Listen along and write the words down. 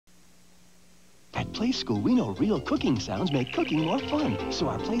At Play School, we know real cooking sounds make cooking more fun. So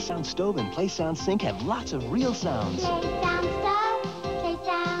our Play Sound stove and Play Sound sink have lots of real sounds. Play Sound stove, Play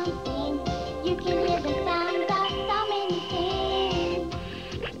Sound sink. You can hear the sounds of so many things.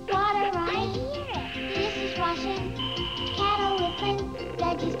 Water running, dishes washing, kettle whistling,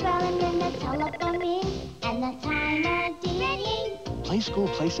 veggies growing, and the telephone rings, and the timer ding. Play School,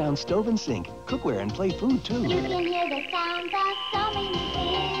 Play Sound stove and sink. Cookware and play food, too. You can hear the sounds of so many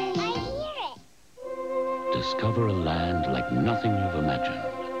things. I hear it. Discover a land like nothing you've imagined.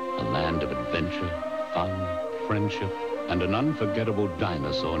 A land of adventure, fun, friendship, and an unforgettable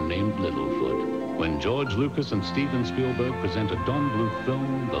dinosaur named Littlefoot. When George Lucas and Steven Spielberg present a Dawn Bluth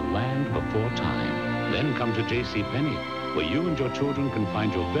film, The Land Before Time. Then come to J.C. Penney, where you and your children can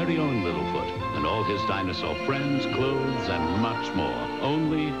find your very own Littlefoot and all his dinosaur friends, clothes, and much more.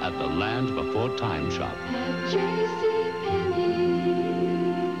 Only at the Land Before Time shop. J.C. Penney.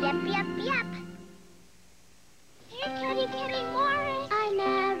 Yep. Here, Kitty Morris. I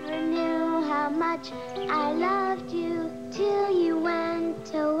never knew how much I loved you till you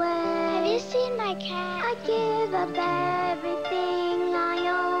went away. Have you seen my cat? I'd give up everything I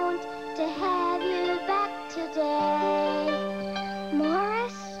owned to have you back today.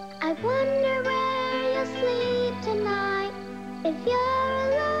 Morris, I wonder where you'll sleep tonight. If you're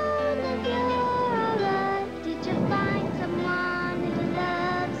alone, if you're alright. Did you find someone who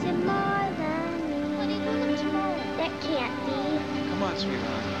loves you more than me? What are you doing tomorrow? That can't be. Come on,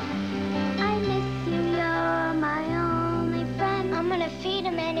 sweetheart. I miss you, you're my only friend. I'm gonna feed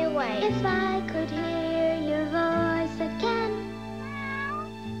him anyway. If I could hear your voice again,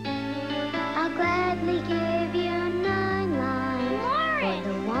 I'll gladly give you 9 lives for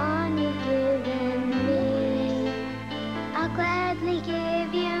the one you've given me. I'll gladly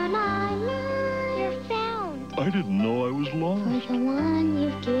give you 9 lives. You're found. I didn't know I was lost. For the one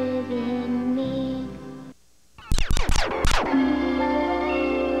you've given me.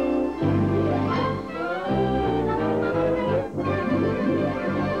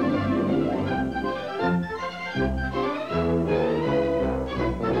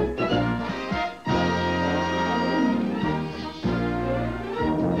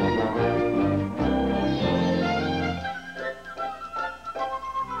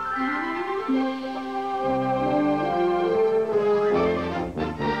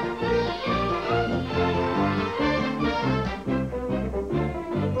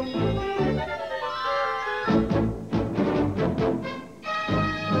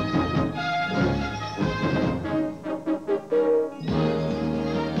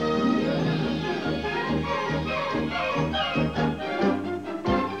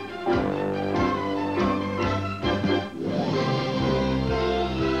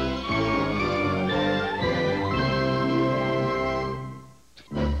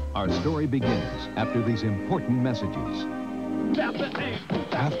 Our story begins after these important messages.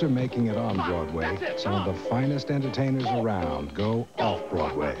 After making it on Broadway, some of the finest entertainers around go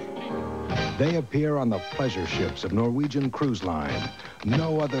off-Broadway. They appear on the pleasure ships of Norwegian Cruise Line.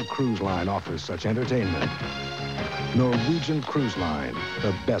 No other cruise line offers such entertainment. Norwegian Cruise Line,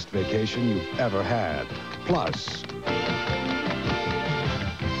 the best vacation you've ever had. Plus,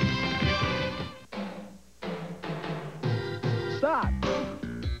 Stop!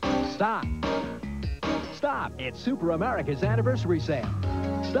 Stop! Stop! It's Super America's anniversary sale.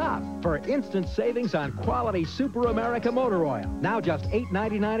 Stop for instant savings on quality Super America motor oil. Now just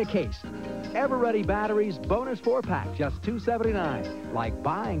 $8.99 a case. Ever-ready batteries, bonus 4-pack, just $2.79. Like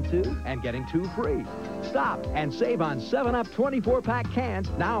buying 2 and getting 2 free. Stop and save on 7-Up 24-pack cans,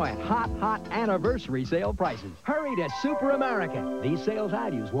 now at hot anniversary sale prices. Hurry to Super America. These sales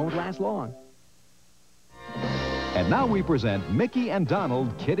values won't last long. And now we present Mickey and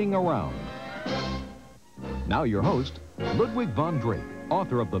Donald Kidding Around. Now your host, Ludwig von Drake,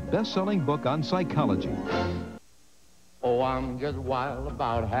 author of the best-selling book on psychology. Oh, I'm just wild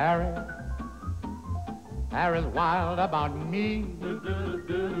about Harry. Harry's wild about me.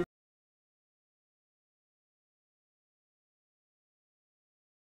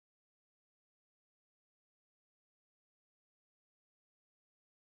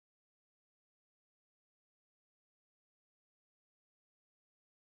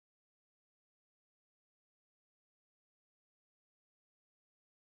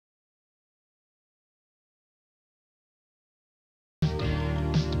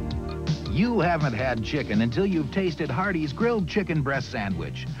 You haven't had chicken until you've tasted Hardee's grilled chicken breast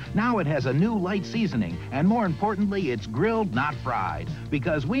sandwich. Now it has a new light seasoning, and more importantly, it's grilled, not fried.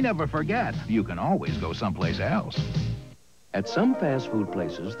 Because we never forget, you can always go someplace else. At some fast food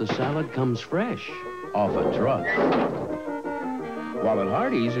places, the salad comes fresh, off a truck. While at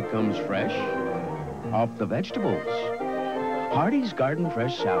Hardee's, it comes fresh off the vegetables. Hardee's Garden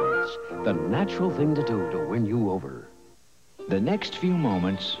Fresh Salads, the natural thing to do to win you over. The next few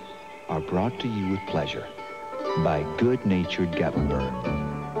moments are brought to you with pleasure by good-natured Gatlinburg.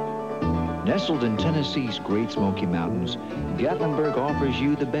 Nestled in Tennessee's Great Smoky Mountains, Gatlinburg offers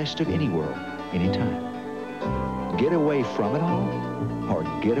you the best of any world, anytime. Get away from it all, or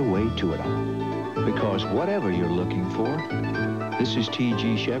get away to it all. Because whatever you're looking for, this is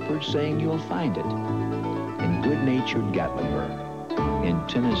T.G. Shepherd saying you'll find it in good-natured Gatlinburg, in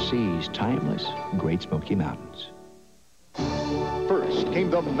Tennessee's timeless Great Smoky Mountains. First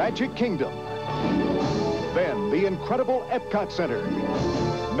came the Magic Kingdom, then the incredible Epcot Center.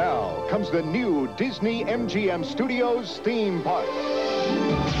 Now comes the new Disney MGM Studios theme park.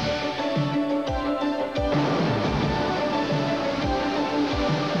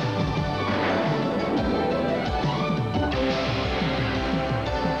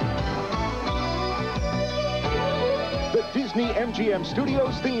 The Disney MGM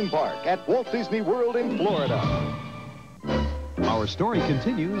Studios theme park at Walt Disney World in Florida. Our story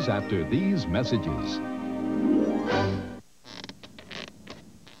continues after these messages.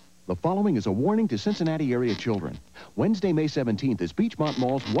 The following is a warning to Cincinnati area children. Wednesday, May 17th is Beachmont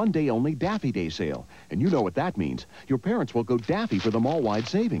Mall's one-day-only Daffy Day sale. And you know what that means. Your parents will go daffy for the mall-wide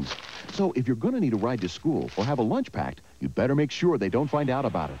savings. So if you're going to need a ride to school or have a lunch packed, you'd better make sure they don't find out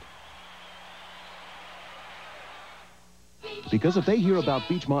about it. Because if they hear about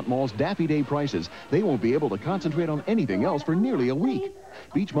Beachmont Mall's Daffy Day prices, they won't be able to concentrate on anything else for nearly a week.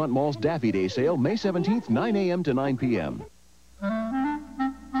 Beachmont Mall's Daffy Day sale, May 17th, 9 a.m. to 9 p.m.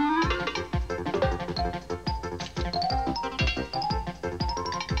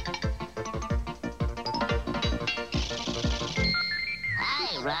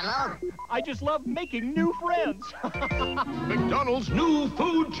 I just love making new friends. McDonald's new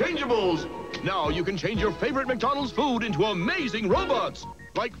food changeables. Now you can change your favorite McDonald's food into amazing robots,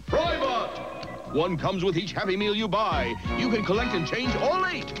 like Frybot. One comes with each Happy Meal you buy. You can collect and change all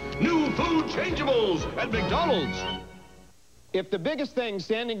 8 new food changeables at McDonald's. If the biggest thing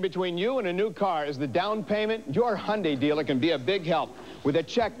standing between you and a new car is the down payment, your Hyundai dealer can be a big help with a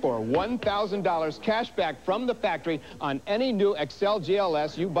check for $1,000 cash back from the factory on any new Excel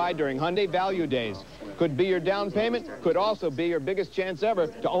GLS you buy during Hyundai Value Days. Could be your down payment, could also be your biggest chance ever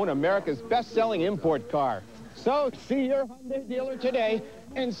to own America's best-selling import car. So see your Hyundai dealer today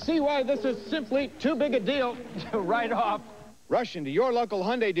and see why this is simply too big a deal to write off. Rush into your local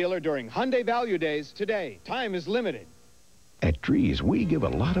Hyundai dealer during Hyundai Value Days today. Time is limited. At Drees, we give a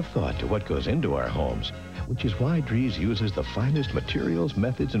lot of thought to what goes into our homes, which is why Drees uses the finest materials,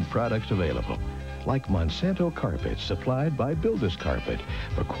 methods, and products available, like Monsanto carpets supplied by Builder's Carpet.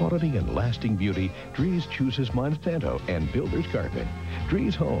 For quality and lasting beauty, Drees chooses Monsanto and Builder's Carpet.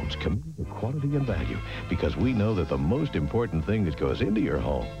 Drees Homes commit to quality and value because we know that the most important thing that goes into your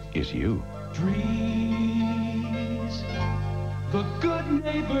home is you. Drees, the good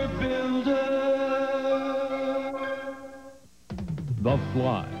neighbor builder. The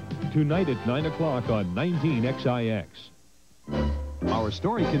Fly, tonight at 9 o'clock on 19XIX. Our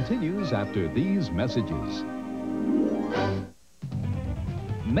story continues after these messages.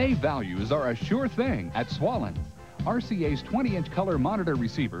 May values are a sure thing at Swallen. RCA's 20-inch color monitor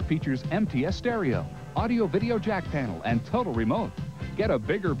receiver features MTS stereo, audio-video jack panel, and total remote. Get a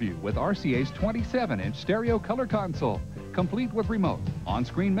bigger view with RCA's 27-inch stereo color console, complete with remote,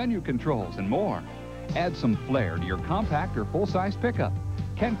 on-screen menu controls, and more. Add some flair to your compact or full-size pickup.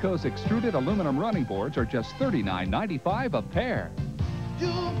 Kenco's extruded aluminum running boards are just $39.95 a pair.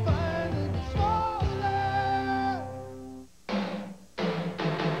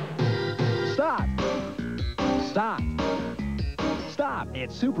 Stop! Stop! Stop!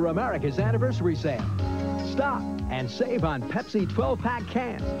 It's Super America's anniversary sale. Stop and save on Pepsi 12-pack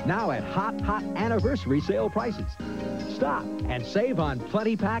cans, now at hot anniversary sale prices. Stop and save on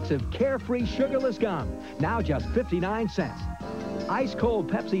plenty packs of Carefree sugarless gum, now just 59 cents. Ice-cold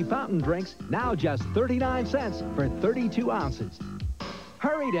Pepsi fountain drinks, now just 39 cents for 32 ounces.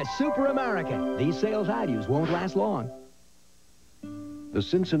 Hurry to Super America. These sales values won't last long. The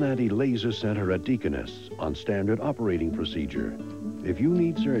Cincinnati Laser Center at Deaconess on standard operating procedure. If you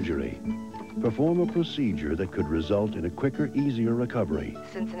need surgery, perform a procedure that could result in a quicker, easier recovery.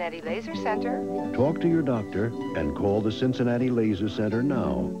 Cincinnati Laser Center. Talk to your doctor and call the Cincinnati Laser Center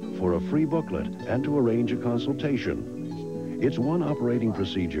now for a free booklet and to arrange a consultation. It's one operating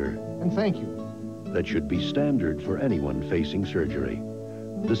procedure, and thank you, that should be standard for anyone facing surgery.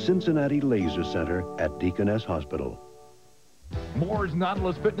 The Cincinnati Laser Center at Deaconess Hospital. Moore's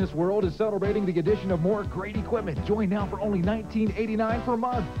Nautilus Fitness World is celebrating the addition of more great equipment. Join now for only $19.89 per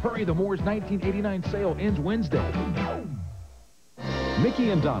month. Hurry, the Moore's $19.89 sale ends Wednesday.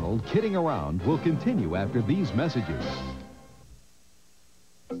 Mickey and Donald Kidding Around will continue after these messages.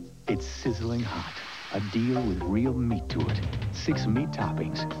 It's sizzling hot. A deal with real meat to it. 6 meat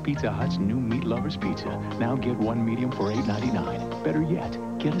toppings. Pizza Hut's new Meat Lovers Pizza. Now get 1 medium for $8.99. Better yet,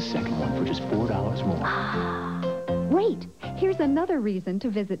 get a second one for just $4 more. Wait, here's another reason to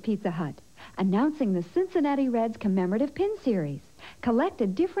visit Pizza Hut. Announcing the Cincinnati Reds commemorative pin series. Collect a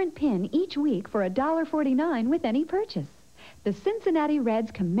different pin each week for $1.49 with any purchase. The Cincinnati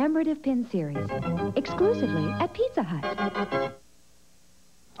Reds commemorative pin series. Exclusively at Pizza Hut.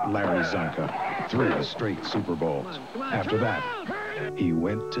 Larry Zonka, 3 straight Super Bowls. After that, he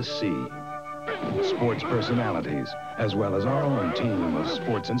went to sea. Sports personalities, as well as our own team of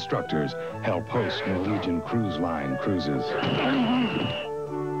sports instructors, help host Norwegian Cruise Line cruises.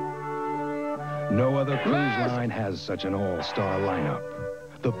 No other cruise line has such an all-star lineup.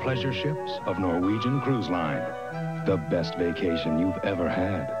 The pleasure ships of Norwegian Cruise Line. The best vacation you've ever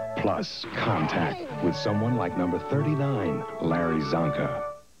had. Plus, contact with someone like number 39, Larry Zonka.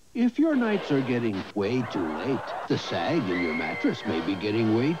 If your nights are getting way too late, the sag in your mattress may be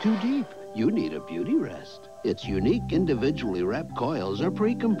getting way too deep. You need a beauty rest. Its unique individually wrapped coils are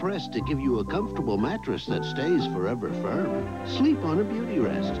pre-compressed to give you a comfortable mattress that stays forever firm. Sleep on a beauty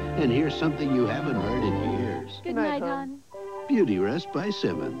rest. And here's something you haven't heard in years. Good night, hon. Beauty Rest by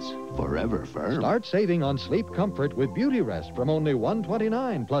Simmons. Forever firm. Start saving on sleep comfort with Beauty Rest from only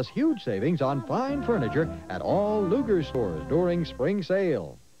 $129, plus huge savings on fine furniture at all Luger stores during spring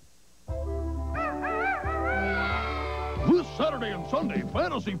sale. This Saturday and Sunday,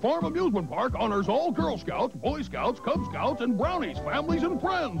 Fantasy Farm Amusement Park honors all Girl Scouts, Boy Scouts, Cub Scouts, and Brownies, families, and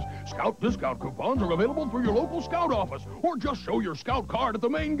friends. Scout discount coupons are available through your local Scout office, or just show your Scout card at the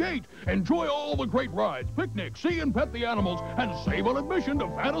main gate. Enjoy all the great rides, picnics, see and pet the animals, and save on admission to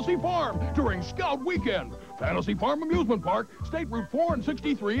Fantasy Farm during Scout Weekend. Fantasy Farm Amusement Park, State Route 4 and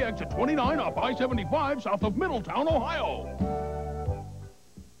 63, exit 29 off I-75 south of Middletown, Ohio.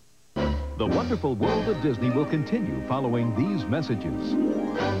 The wonderful world of Disney will continue following these messages.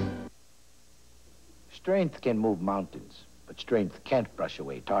 Strength can move mountains, but strength can't brush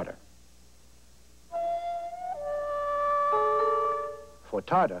away tartar. For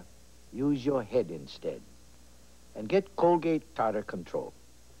tartar, use your head instead. And get Colgate Tartar Control.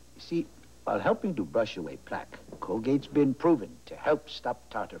 You see, while helping to brush away plaque, Colgate's been proven to help stop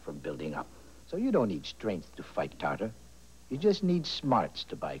tartar from building up. So you don't need strength to fight tartar. You just need smarts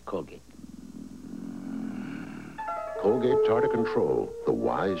to buy Colgate. Colgate Tartar Control, the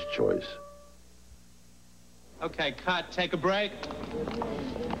wise choice. Okay, cut. Take a break.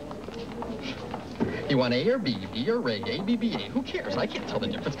 You want A or B, B or Ray, A, B, B, A. Who cares? I can't tell the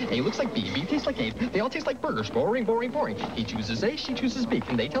difference. A looks like B, B tastes like A. They all taste like burgers. Boring, boring, boring. He chooses A, she chooses B.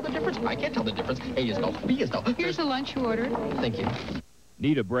 Can they tell the difference? I can't tell the difference. A is no, B is no. Here's the lunch you ordered. Thank you.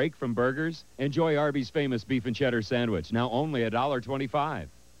 Need a break from burgers? Enjoy Arby's famous beef and cheddar sandwich, now only $1.25.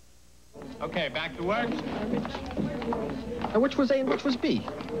 Okay, back to work. Now, which was A and which was B?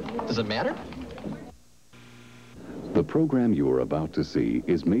 Does it matter? The program you are about to see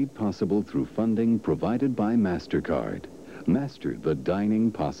is made possible through funding provided by MasterCard. Master the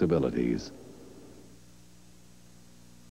dining possibilities.